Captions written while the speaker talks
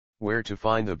Where to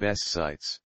find the best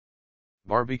sites.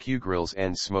 Barbecue grills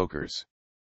and smokers.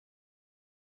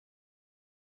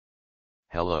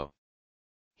 Hello.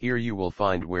 Here you will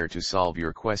find where to solve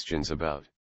your questions about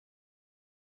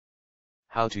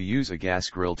how to use a gas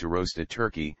grill to roast a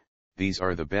turkey. These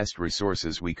are the best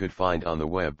resources we could find on the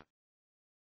web.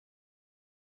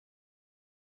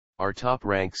 Our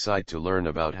top-ranked site to learn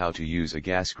about how to use a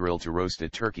gas grill to roast a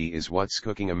turkey is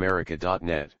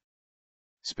whatscookingamerica.net.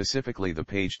 Specifically the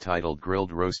page titled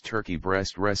Grilled Roast Turkey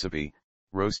Breast Recipe,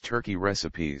 Roast Turkey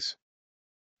Recipes.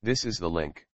 This is the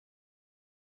link.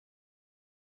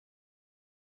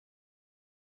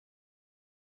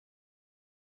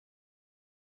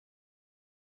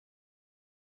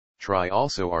 Try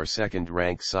also our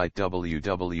second-ranked site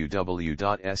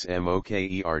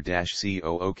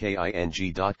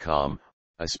www.smoker-cooking.com,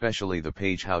 especially the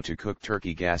page How to Cook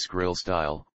Turkey Gas Grill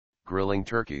Style, Grilling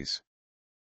Turkeys.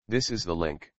 This is the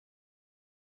link.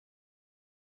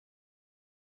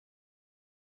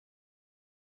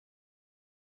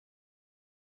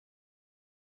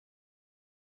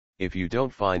 If you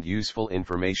don't find useful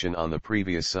information on the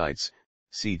previous sites,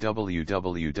 see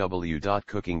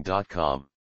www.cooking.com.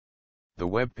 The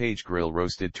web page Grill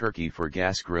Roasted Turkey for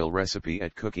Gas Grill Recipe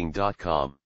at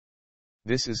cooking.com.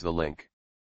 This is the link.